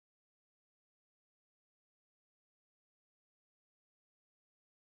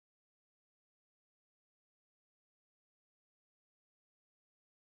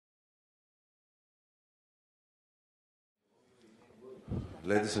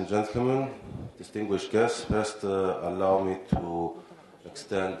Ladies and gentlemen, distinguished guests, first allow me to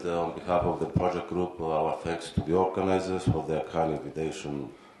extend on behalf of the project group our thanks to the organizers for their kind invitation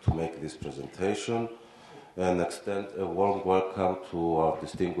to make this presentation, and extend a warm welcome to our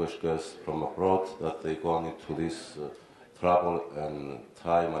distinguished guests from abroad that they've gone into this trouble and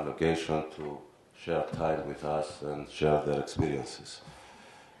time allocation to share time with us and share their experiences.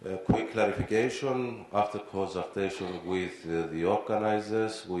 A quick clarification, after consultation with the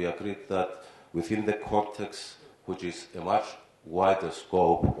organizers, we agreed that within the context, which is a much wider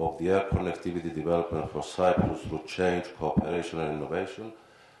scope of the air connectivity development for Cyprus through change, cooperation and innovation,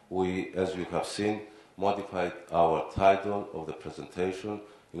 we, as you have seen, modified our title of the presentation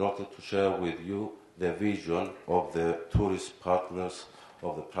in order to share with you the vision of the tourist partners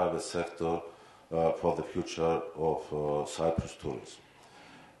of the private sector for the future of Cyprus tourism.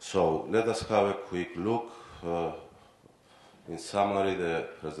 So let us have a quick look. In summary, the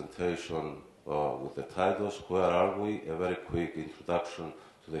presentation with the titles, Where Are We? A very quick introduction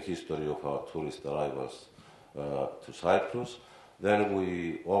to the history of our tourist arrivals to Cyprus. Then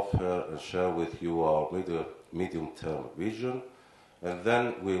we offer and share with you our medium-term vision. And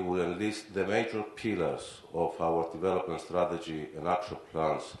then we will enlist the major pillars of our development strategy and action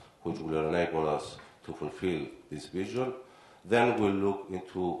plans which will enable us to fulfill this vision. Then we'll look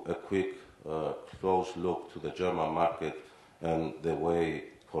into a quick, close look to the German market and the way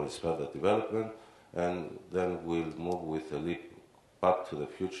for its further development. And then we'll move with a leap back to the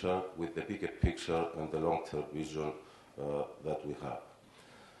future with the bigger picture and the long-term vision that we have.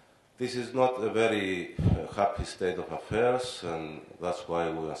 This is not a very happy state of affairs, and that's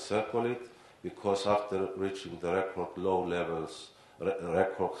why we encircle it, because after reaching the record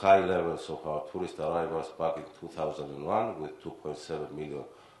high levels of our tourist arrivals back in 2001 with 2.7 million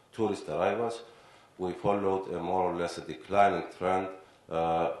tourist arrivals, we followed a more or less a declining trend,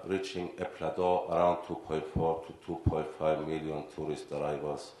 reaching a plateau around 2.4 to 2.5 million tourist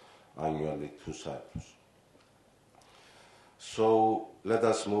arrivals annually to Cyprus. So let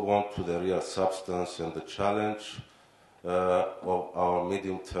us move on to the real substance and the challenge of our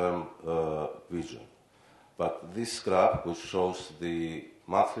medium-term vision. But this graph, which shows the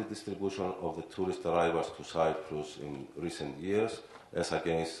monthly distribution of the tourist arrivals to Cyprus in recent years, as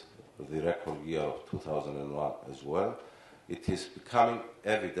against the record year of 2001 as well, it is becoming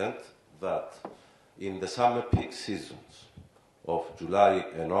evident that in the summer peak seasons of July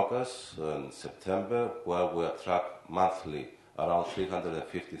and August and September, where we attract monthly around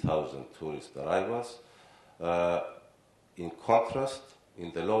 350,000 tourist arrivals, in contrast,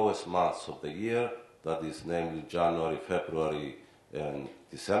 in the lowest months of the year, that is namely January, February and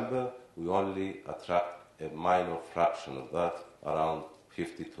December, we only attract a minor fraction of that, around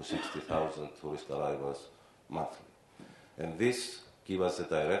 50 to 60,000 tourist arrivals monthly. And this gives us the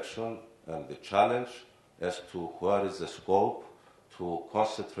direction and the challenge as to where is the scope to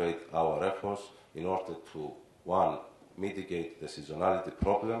concentrate our efforts in order to, one, mitigate the seasonality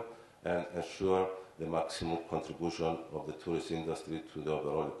problem and ensure the maximum contribution of the tourist industry to the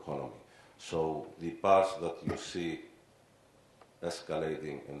overall economy. So the bars that you see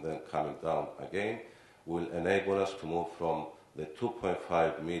escalating and then coming down again will enable us to move from the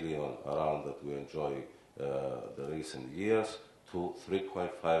 2.5 million around that we enjoy the recent years to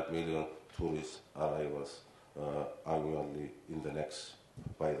 3.5 million tourist arrivals annually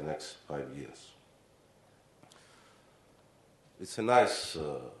by the next 5 years. It's a nice,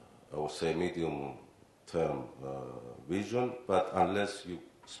 I would say, medium-term vision, but unless you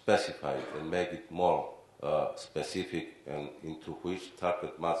specify it and make it more specific and into which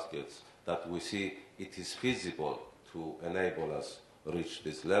target markets that we see it is feasible to enable us reach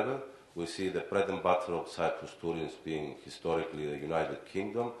this level. We see the bread and butter of Cyprus tourism being historically the United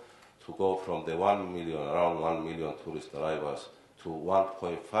Kingdom, to go from the 1 million, around 1 million tourist arrivals to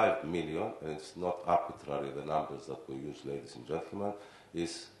 1.5 million, and it's not arbitrary the numbers that we use, ladies and gentlemen,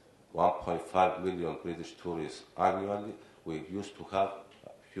 is 1.5 million British tourists annually we used to have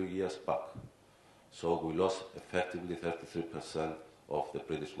a few years back. So we lost effectively 33% of the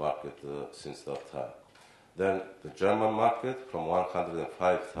British market since that time. Then the German market, from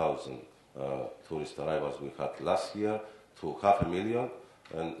 105,000 tourist arrivals we had last year to 500,000,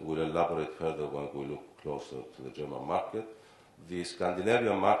 and we'll elaborate further when we look closer to the German market. The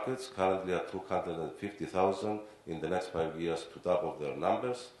Scandinavian markets currently are 250,000 in the next 5 years to double their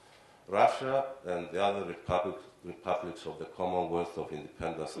numbers. Russia and the other republics of the Commonwealth of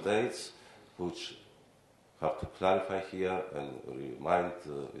Independent States, which have to clarify here and remind,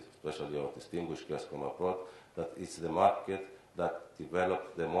 especially our distinguished guests from abroad, that it's the market that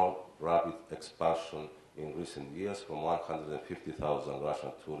developed the more rapid expansion in recent years. From 150,000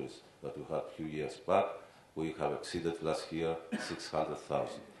 Russian tourists that we had a few years back, we have exceeded last year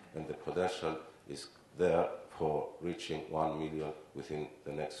 600,000. And the potential is there for reaching 1 million within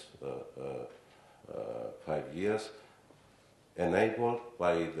the next 5 years, enabled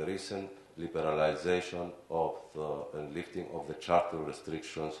by the recent liberalization of and lifting of the charter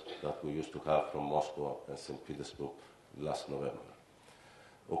restrictions that we used to have from Moscow and St. Petersburg last November.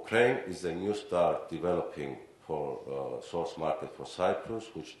 Ukraine is a new star developing for source market for Cyprus,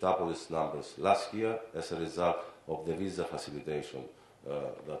 which doubled its numbers last year as a result of the visa facilitation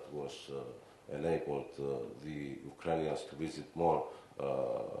that was enabled the Ukrainians to visit more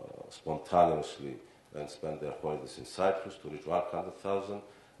spontaneously and spend their holidays in Cyprus to reach 100,000.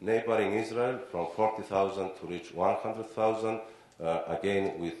 Neighboring Israel from 40,000 to reach 100,000,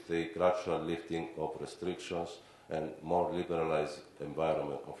 again with the gradual lifting of restrictions and more liberalized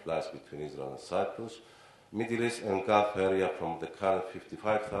environment of flights between Israel and Cyprus. Middle East and Gulf area from the current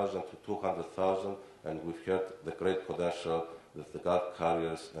 55,000 to 200,000, and we've heard the great potential that the Gulf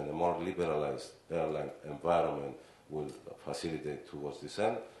carriers and a more liberalized airline environment will facilitate towards this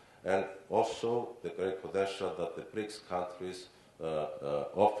end, and also the great potential that the BRICS countries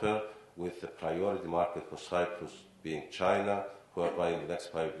offer, with the priority market for Cyprus being China, whereby in the next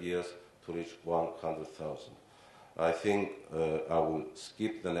 5 years to reach 100,000. I think I will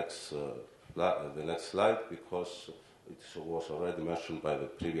skip the next slide because it was already mentioned by the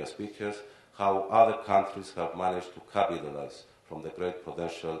previous speakers how other countries have managed to capitalize from the great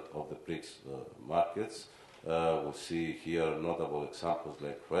potential of the BRICS markets. We see here notable examples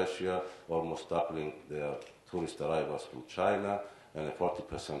like Croatia, almost doubling their tourist arrivals from China, and a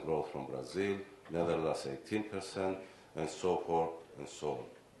 40% growth from Brazil, Netherlands 18%, and so forth and so on.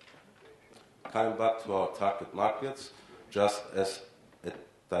 Coming back to our target markets, just as a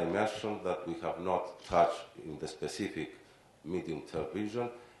dimension that we have not touched in the specific medium-term vision,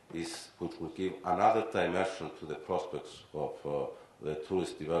 which will give another dimension to the prospects of the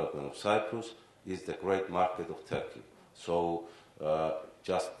tourist development of Cyprus, is the great market of Turkey. So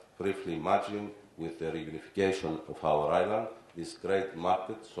just briefly imagine, with the reunification of our island, this great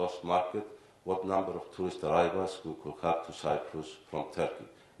market, source market, what number of tourist arrivals we could have to Cyprus from Turkey.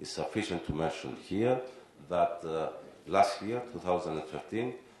 It's sufficient to mention here that last year,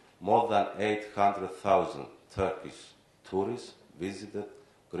 2013, more than 800,000 Turkish tourists visited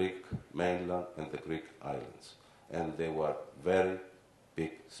Greek mainland and the Greek islands. And they were very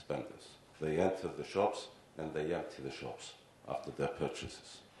big spenders. They entered the shops and they empty the shops after their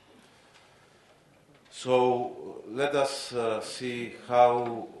purchases. So let us see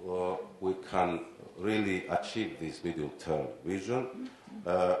how we can really achieve this medium-term vision.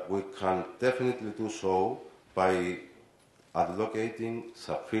 We can definitely do so by allocating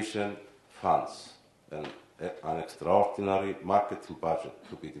sufficient funds and an extraordinary marketing budget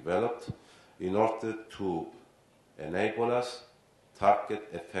to be developed in order to enable us target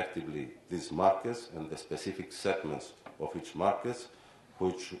effectively these markets and the specific segments of each market,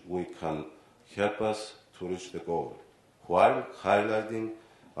 which we can help us to reach the goal, while highlighting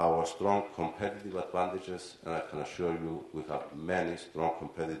our strong competitive advantages, and I can assure you we have many strong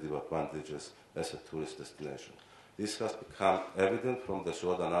competitive advantages as a tourist destination. This has become evident from the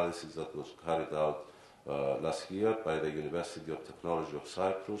SWOT analysis that was carried out last year by the University of Technology of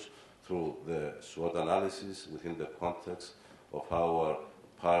Cyprus through the SWOT analysis within the context of our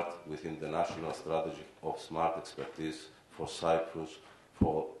part within the national strategy of smart expertise for Cyprus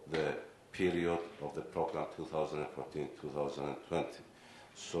for the period of the program 2014-2020.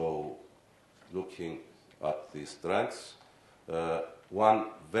 So, looking at the strengths, one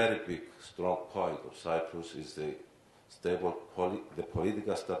very big strong point of Cyprus is the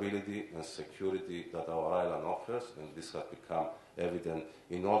political stability and security that our island offers, and this has become evident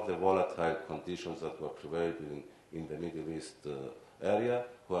in all the volatile conditions that were prevailing in the Middle East area,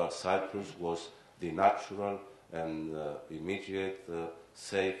 where Cyprus was the natural and immediate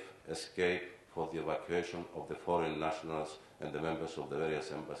safe escape for the evacuation of the foreign nationals and the members of the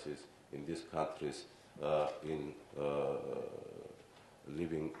various embassies in these countries in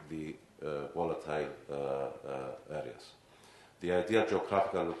leaving the volatile areas. The ideal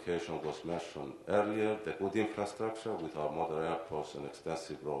geographical location was mentioned earlier, the good infrastructure with our modern airports and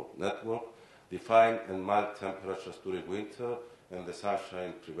extensive road network, the fine and mild temperatures during winter and the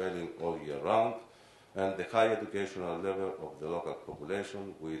sunshine prevailing all year round, and the high educational level of the local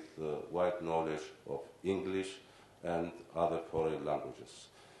population with wide knowledge of English and other foreign languages.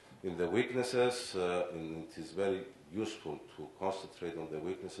 In the weaknesses, it is very useful to concentrate on the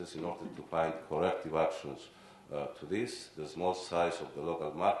weaknesses in order to find corrective actions to this: the small size of the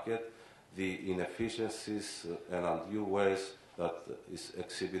local market, the inefficiencies and undue waste that is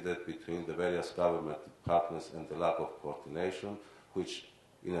exhibited between the various government departments and the lack of coordination, which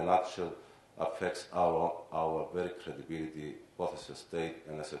in a nutshell affects our very credibility both as a state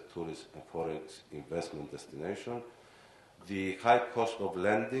and as a tourist and foreign investment destination. The high cost of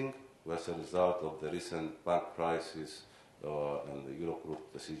lending was a result of the recent bank crisis and the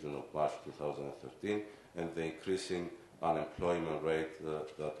Eurogroup decision of March 2013, and the increasing unemployment rate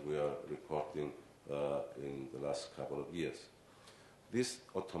that we are reporting in the last couple of years. This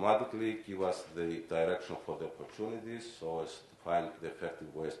automatically gives us the direction for the opportunities so as to find the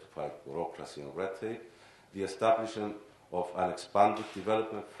effective ways to fight bureaucracy and red tape, the establishment of an expanded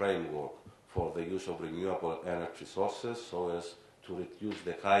development framework for the use of renewable energy sources so as to reduce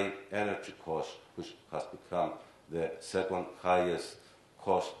the high energy cost, which has become the second highest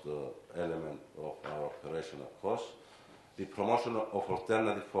cost element of our operational costs, the promotion of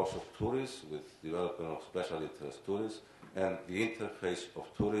alternative forms of tourism with development of special interest tourism, and the interface of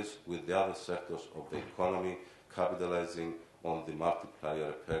tourism with the other sectors of the economy, capitalizing on the multiplier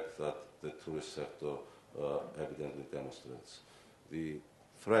effect that the tourist sector evidently demonstrates. The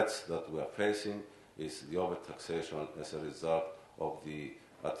threats that we are facing is the overtaxation as a result of the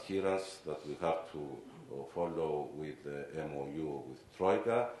adherence that we have to follow with the MOU with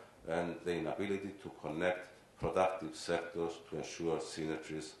Troika and the inability to connect productive sectors to ensure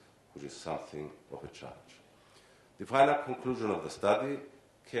synergies, which is something of a challenge. The final conclusion of the study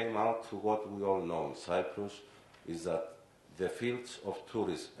came out to what we all know in Cyprus, is that the fields of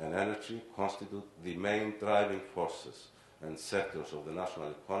tourism and energy constitute the main driving forces and sectors of the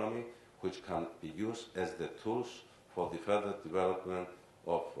national economy, which can be used as the tools for the further development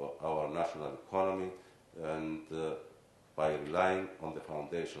of our national economy, and by relying on the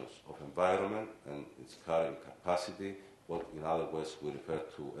foundations of environment and its carrying capacity, what in other words we refer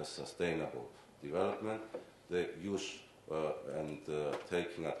to as sustainable development, the use and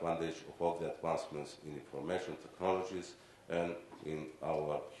taking advantage of all the advancements in information technologies and in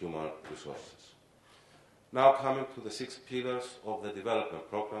our human resources. Now coming to the 6 pillars of the development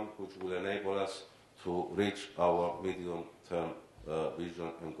program, which will enable us to reach our medium-term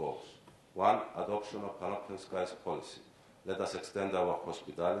vision and goals. 1, adoption of an open skies policy. Let us extend our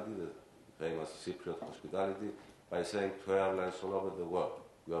hospitality, the famous Cypriot hospitality, by saying to airlines all over the world,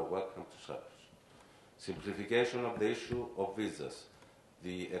 you are welcome to Cyprus. Simplification of the issue of visas.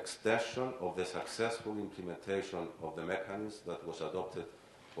 The extension of the successful implementation of the mechanism that was adopted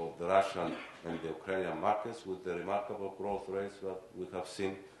for the Russian and the Ukrainian markets with the remarkable growth rates that we have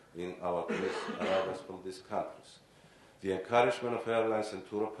seen in our tourist arrivals from these countries. The encouragement of airlines and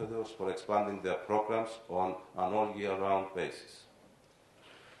tour operators for expanding their programs on an all-year-round basis.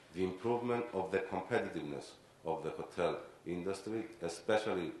 The improvement of the competitiveness of the hotel industry,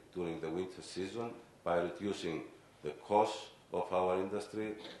 especially during the winter season, by reducing the costs of our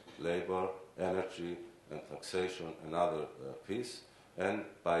industry, labor, energy, and taxation and other fees, and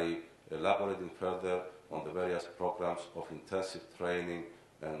by elaborating further on the various programs of intensive training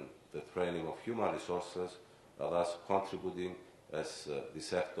and the training of human resources, thus contributing as the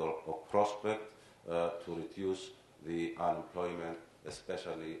sector of prospect to reduce the unemployment,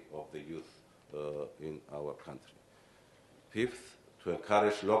 especially of the youth in our country. 5th, to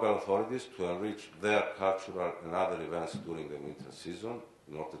encourage local authorities to enrich their cultural and other events during the winter season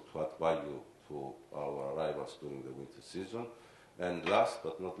in order to add value to our arrivals during the winter season. And last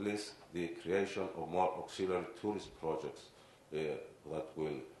but not least, the creation of more auxiliary tourist projects that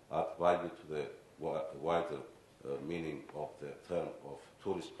will add value to the wider meaning of the term of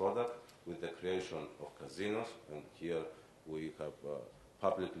tourist product, with the creation of casinos. And here we have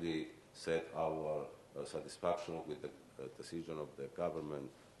publicly said our satisfaction with the decision of the government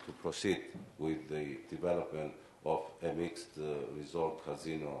to proceed with the development of a mixed resort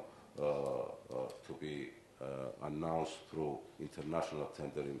casino to be announced through international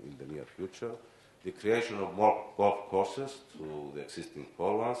tendering in the near future. The creation of more golf courses to the existing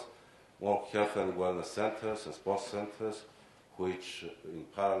 4 ones, more health and wellness centers and sports centers, which in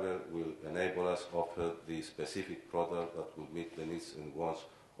parallel will enable us to offer the specific product that will meet the needs and wants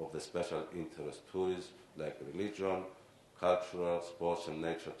of the special interest tourists like religion, cultural, sports and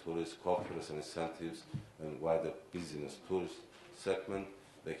nature tourists, conference and incentives, and wider business tourist segment,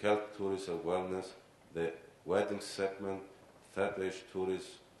 the health tourism and wellness, the wedding segment, third-age tourism,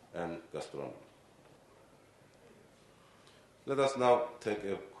 and gastronomy. Let us now take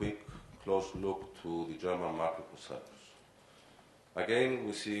a quick, close look to the German market for Cyprus. Again,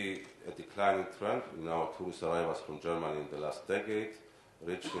 we see a declining trend in our tourist arrivals from Germany in the last decade,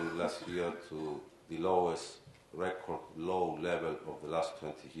 reaching last year to the lowest record low level of the last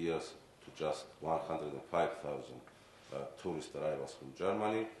 20 years to just 105,000 tourist arrivals from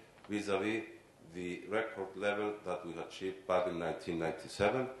Germany, vis-à-vis the record level that we achieved back in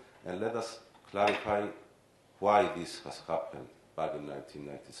 1997. And let us clarify why this has happened back in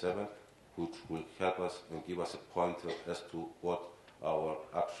 1997, which will help us and give us a pointer as to what our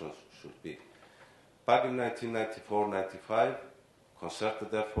actions should be. Back in 1994-95,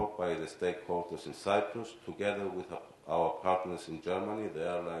 concerted effort by the stakeholders in Cyprus, together with our partners in Germany, the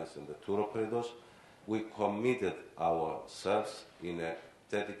airlines and the tour operators, we committed ourselves in a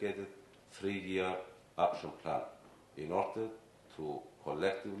dedicated 3-year action plan in order to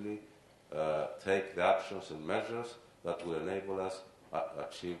collectively take the actions and measures that will enable us to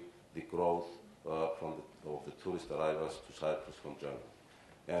achieve the growth of the tourist arrivals to Cyprus from Germany.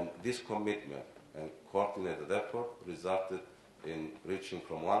 And this commitment and coordinated effort resulted in reaching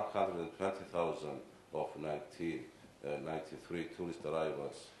from 120,000 of 1993 tourist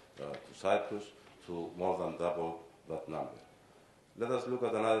arrivals to Cyprus to more than double that number. Let us look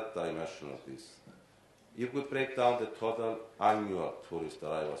at another dimension of this. If we break down the total annual tourist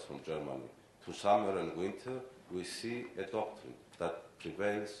arrivals from Germany to summer and winter, we see a doctrine that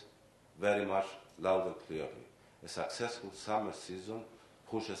prevails very much loud and clearly. A successful summer season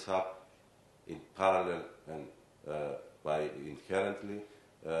pushes up in parallel and by inherently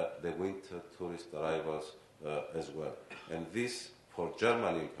the winter tourist arrivals as well. And this, for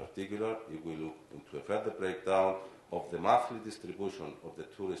Germany in particular, if we look into a further breakdown of the monthly distribution of the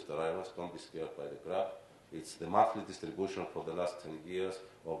tourist arrivals, don't be scared by the graph, it's the monthly distribution for the last 10 years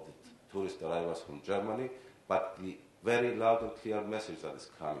of the tourist arrivals from Germany, but the very loud and clear message that is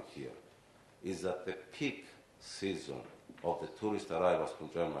coming here is that the peak season of the tourist arrivals from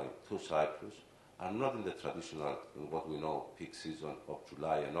Germany to Cyprus are not in the traditional, what we know, peak season of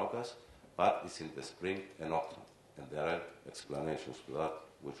July and August, but it's in the spring and autumn. And there are explanations to that,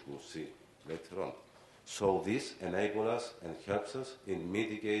 which we'll see later on. So this enables us and helps us in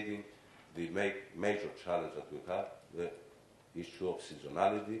mitigating the major challenge that we have, the issue of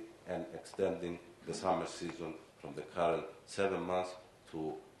seasonality and extending the summer season from the current 7 months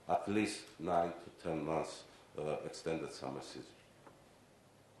to at least 9 to 10 months extended summer season.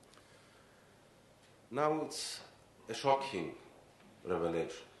 Now it's a shocking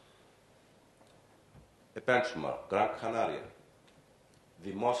revelation. A benchmark, Gran Canaria,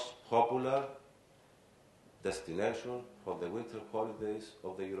 the most popular destination for the winter holidays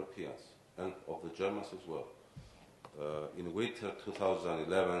of the Europeans and of the Germans as well. In winter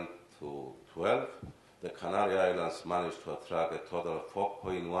 2011 to 12, the Canary Islands managed to attract a total of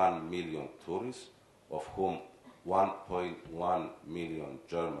 4.1 million tourists, of whom 1.1 million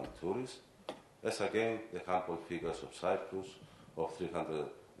German tourists, as again the humble figures of Cyprus of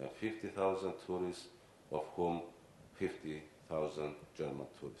 350,000 tourists, of whom 50,000 German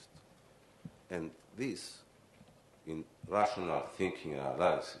tourists. And this, in rational thinking and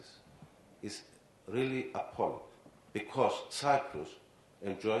analysis, is really appalling, because Cyprus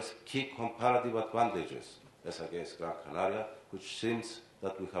enjoys key comparative advantages as against Gran Canaria, which seems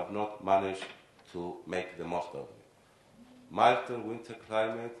that we have not managed to make the most of it. Milder winter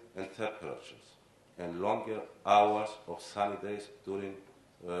climate and temperatures, and longer hours of sunny days during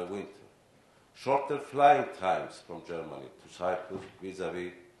winter. Shorter flying times from Germany to Cyprus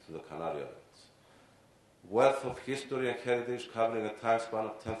vis-à-vis to the Canary Islands. Wealth of history and heritage covering a time span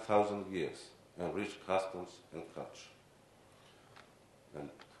of 10,000 years, and rich customs and culture. And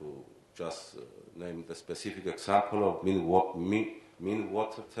to just name the specific example of mean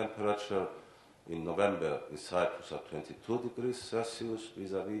water temperature in November in Cyprus at 22 degrees Celsius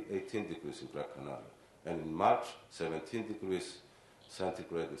vis-à-vis 18 degrees in Gran Canaria. And in March, 17 degrees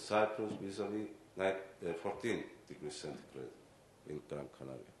centigrade in Cyprus vis-à-vis 14 degrees centigrade in Gran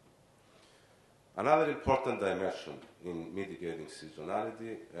Canaria. Another important dimension in mitigating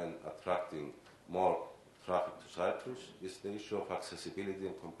seasonality and attracting more traffic to Cyprus is the issue of accessibility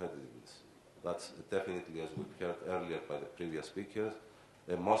and competitiveness. That's definitely, as we heard earlier by the previous speakers,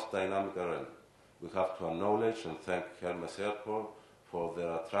 the most dynamic arena. We have to acknowledge and thank Hermes Airport for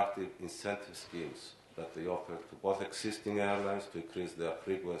their attractive incentive schemes that they offer to both existing airlines to increase their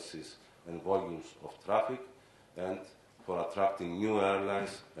frequencies and volumes of traffic, and for attracting new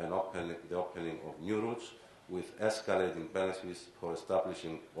airlines and the opening of new routes with escalating benefits for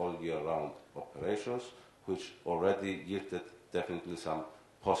establishing all year-round operations, which already yielded definitely some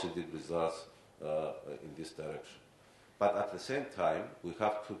positive results in this direction. But at the same time, we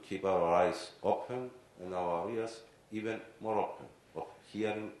have to keep our eyes open and our ears even more open, of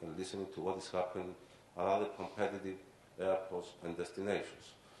hearing and listening to what is happening at other competitive airports and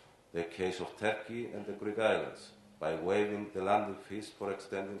destinations. The case of Turkey and the Greek islands, by waiving the landing fees for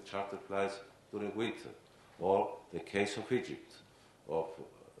extending charter flights during winter, or the case of Egypt, of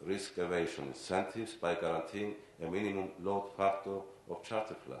risk evasion incentives by guaranteeing a minimum load factor of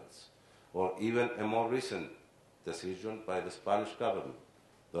charter flights, or even a more recent decision by the Spanish government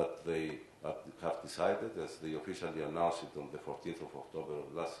that they have decided, as they officially announced it on the 14th of October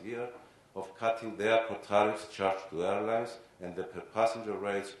of last year, of cutting the airport tariffs charged to airlines and the per passenger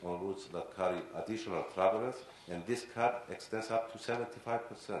rates on routes that carry additional travelers, and this cut extends up to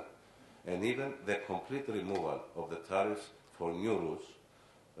 75%. And even the complete removal of the tariffs for new routes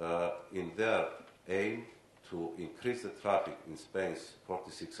in their aim to increase the traffic in Spain's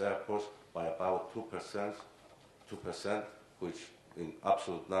 46 airports by about 2%, which in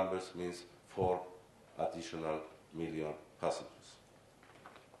absolute numbers means 4 additional million passengers.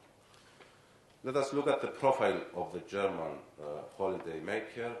 Let us look at the profile of the German holiday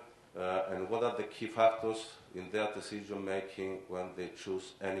maker and what are the key factors in their decision making when they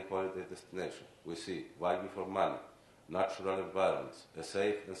choose any holiday destination. We see value for money, natural environments, a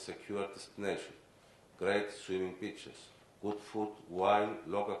safe and secure destination, great swimming beaches, good food, wine,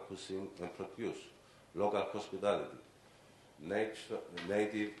 local cuisine and produce, local hospitality,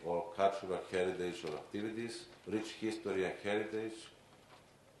 native or cultural heritage or activities, rich history and heritage,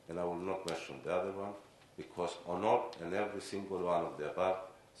 and I will not mention the other one, because on all and every single one of the above,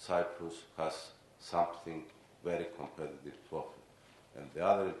 Cyprus has something very competitive to offer. And the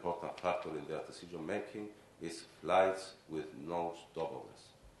other important factor in their decision making is flights with no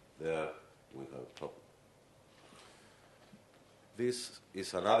stopovers. There we have a problem. This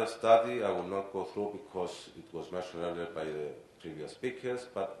is another study I will not go through because it was mentioned earlier by the previous speakers,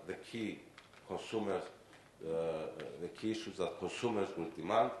 but the key issues that consumers will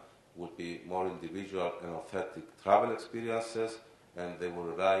demand would be more individual and authentic travel experiences, and they will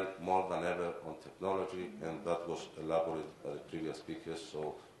rely more than ever on technology, and that was elaborated by the previous speakers,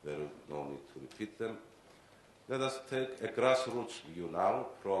 so there is no need to repeat them. Let us take a grassroots view now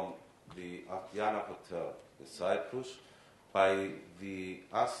from the Agiana Hotel in Cyprus by the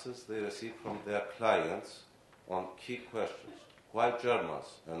answers they received from their clients on key questions. Why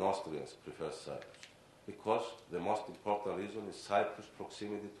Germans and Austrians prefer Cyprus? Because the most important reason is Cyprus'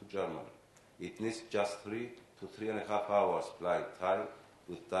 proximity to Germany. It needs just 3 to 3.5 hours flying time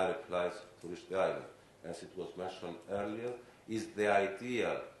with direct flights to reach the island. As it was mentioned earlier, is the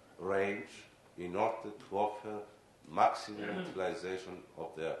ideal range in order to offer maximum utilization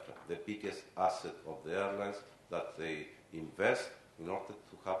of the aircraft, the biggest asset of the airlines that they invest in order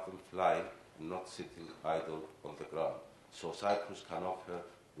to have them flying and not sitting idle on the ground. So Cyprus can offer,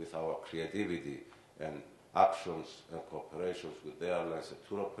 with our creativity and actions and cooperations with the airlines and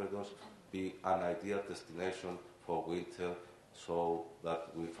tour operators, be an ideal destination for winter so that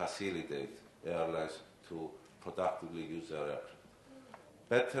we facilitate airlines to productively use their aircraft.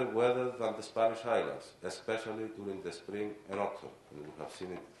 Better weather than the Spanish islands, especially during the spring and autumn, and we have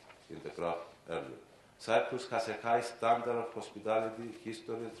seen it in the graph earlier. Cyprus has a high standard of hospitality,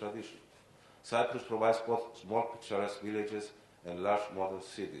 history and tradition. Cyprus provides both small picturesque villages and large modern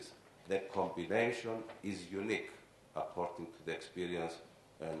cities. The combination is unique according to the experience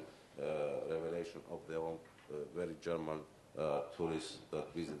and revelation of their own very German tourists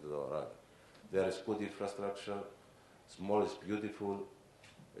that visited our island. There is good infrastructure, small is beautiful,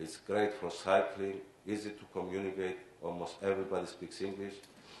 it's great for cycling, easy to communicate, almost everybody speaks English.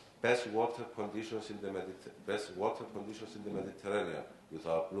 Best water conditions in the Mediterranean with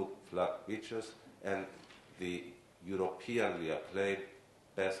our blue flag beaches and the Europeanly acclaimed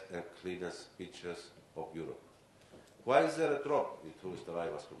best and cleanest beaches of Europe. Why is there a drop in tourist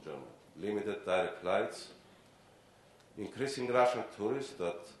arrivals from Germany? Limited direct flights, increasing Russian tourists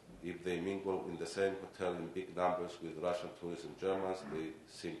that if they mingle in the same hotel in big numbers with Russian tourists and Germans, they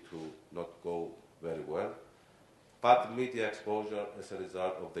seem to not go very well. Bad media exposure as a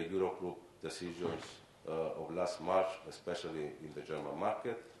result of the Eurogroup decisions of last March, especially in the German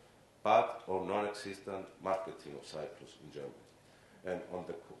market. Bad or non-existent marketing of Cyprus in Germany. And on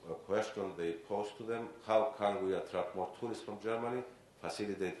the question they posed to them, how can we attract more tourists from Germany,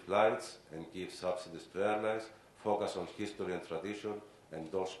 facilitate flights and give subsidies to airlines, focus on history and tradition,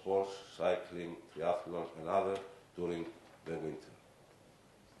 endorse sports, cycling, triathlon and others during the winter.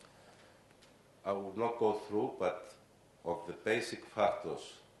 I will not go through, but of the basic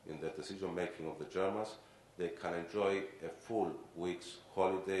factors in the decision-making of the Germans, they can enjoy a full week's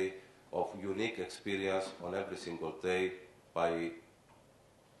holiday of unique experience on every single day by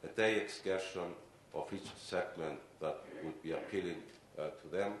a day excursion of each segment that would be appealing to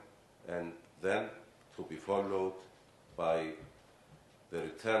them, and then to be followed by the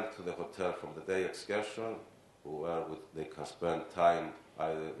return to the hotel from the day excursion they can spend time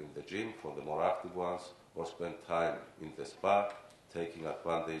either in the gym for the more active ones, or spend time in the spa, taking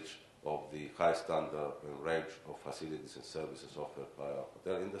advantage of the high standard and range of facilities and services offered by our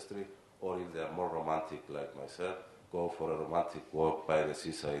hotel industry, or if they are more romantic like myself, go for a romantic walk by the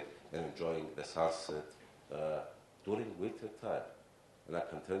seaside and enjoying the sunset during winter time. And I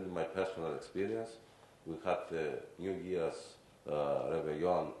can tell you my personal experience. We had the New Year's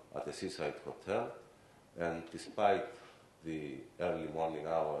Réveillon at the seaside hotel, and despite the early morning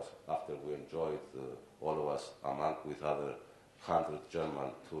hours after we enjoyed, all of us among with other 100 German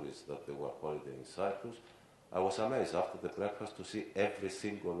tourists that they were holidaying in Cyprus, I was amazed after the breakfast to see every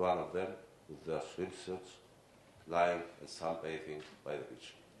single one of them with their swimsuits lying and sunbathing by the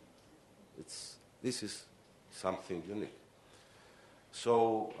beach. This is something unique.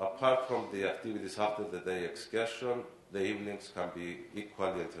 So apart from the activities after the day excursion, the evenings can be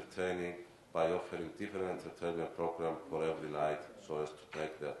equally entertaining by offering different entertainment programs for every night so as to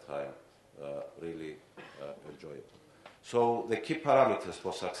make their time really enjoyable. So the key parameters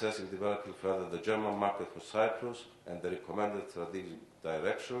for success in developing further the German market for Cyprus and the recommended strategic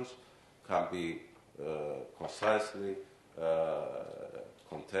directions can be concisely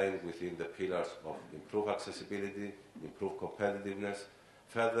contained within the pillars of improved accessibility, improved competitiveness,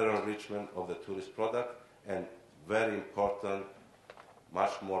 further enrichment of the tourist product, and very important,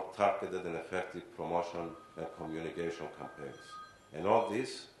 much more targeted and effective promotion and communication campaigns. And all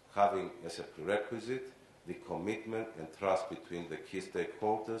this having as a prerequisite the commitment and trust between the key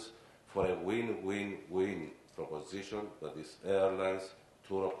stakeholders for a win-win-win proposition, that is airlines,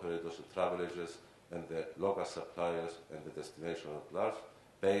 tour operators and travel agents, and the local suppliers and the destination at large,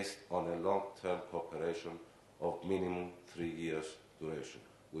 based on a long-term cooperation of minimum 3 years duration.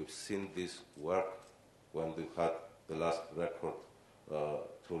 We've seen this work when we had the last record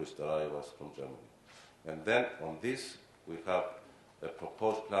tourist arrivals from Germany. And then on this, we have a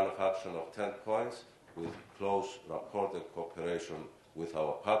proposed plan of action of 10 points with close rapport and cooperation with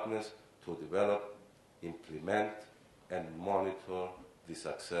our partners to develop, implement, and monitor the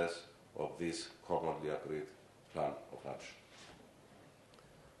success of this commonly agreed plan of action.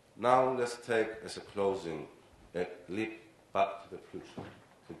 Now let's take as a closing a leap back to the future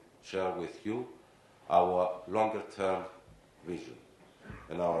to share with you our longer-term vision.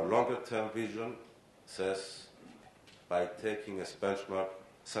 And our longer-term vision says, by taking as benchmark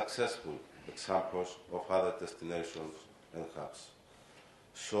successful examples of other destinations and hubs.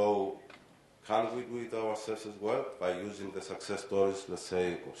 So can we do it ourselves as well by using the success stories, let's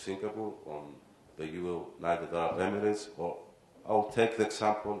say, of Singapore, on the United Arab Emirates, or I'll take the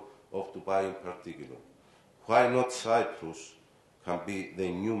example of Dubai in particular. Why not Cyprus can be the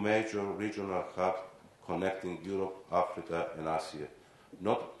new major regional hub connecting Europe, Africa, and Asia,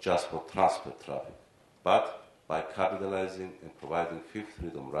 not just for transport traffic, but by capitalizing and providing fifth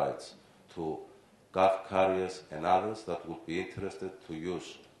freedom rights to Gulf carriers and others that would be interested to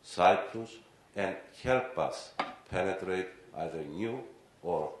use Cyprus and help us penetrate either new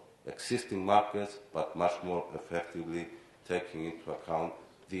or existing markets, but much more effectively taking into account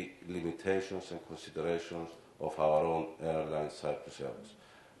the limitations and considerations of our own airline, Cyprus Airways.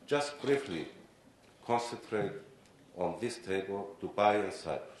 Just briefly concentrate on this table, Dubai and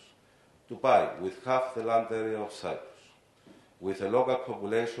Cyprus. Dubai, with half the land area of Cyprus, with a local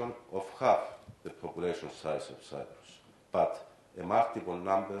population of half the population size of Cyprus, but a multiple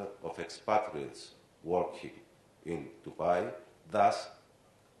number of expatriates working in Dubai, thus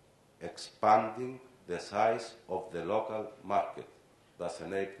expanding the size of the local market, thus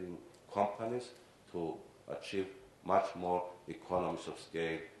enabling companies to achieve much more economies of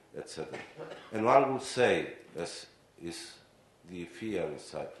scale, etc. And one would say, as is the fear in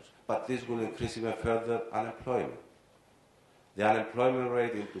Cyprus, but this will increase even further unemployment. The unemployment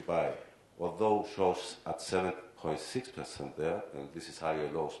rate in Dubai, although shows at 7.6% there, and this is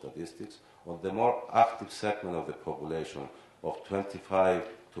ILO statistics, on the more active segment of the population of 25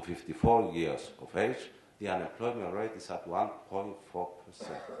 to 54 years of age, the unemployment rate is at 1.4%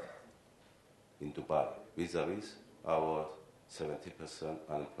 in Dubai, vis-a-vis our 70%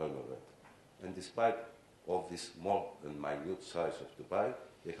 unemployment rate. And despite of this small and minute size of Dubai,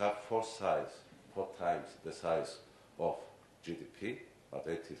 they have four times the size of GDP at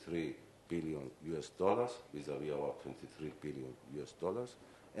 83 billion US dollars, vis-a-vis our 23 billion US dollars,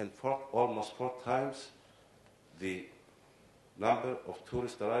 and almost 4 times the number of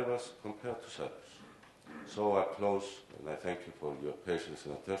tourist arrivals compared to Cyprus. So I close, and I thank you for your patience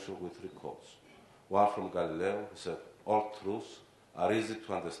and attention, with 3 quotes. One from Galileo, who said, "All truths are easy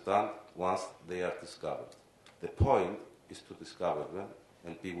to understand once they are discovered. The point is to discover them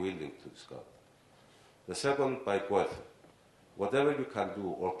and be willing to discover." The second by Goethe. Whatever you can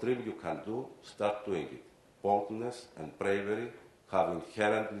do or dream you can do, start doing it. Boldness and bravery have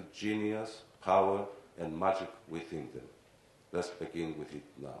inherently genius, power, and magic within them. Let's begin with it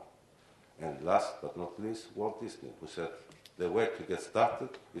now. And last but not least, Walt Disney, who said, the way to get started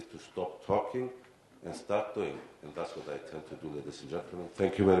is to stop talking and start doing. And that's what I intend to do, ladies and gentlemen.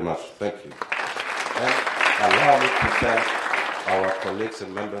 Thank you very much. Thank you. And allow me to thank our colleagues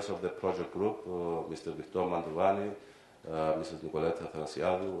and members of the project group, Mr. Victor Mandovani, Mrs. Nicoleta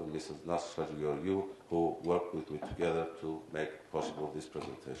Thanasiadou, and Mrs. Nasser Georgiou, who worked with me together to make possible this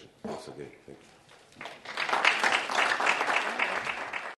presentation. Once again, thank you.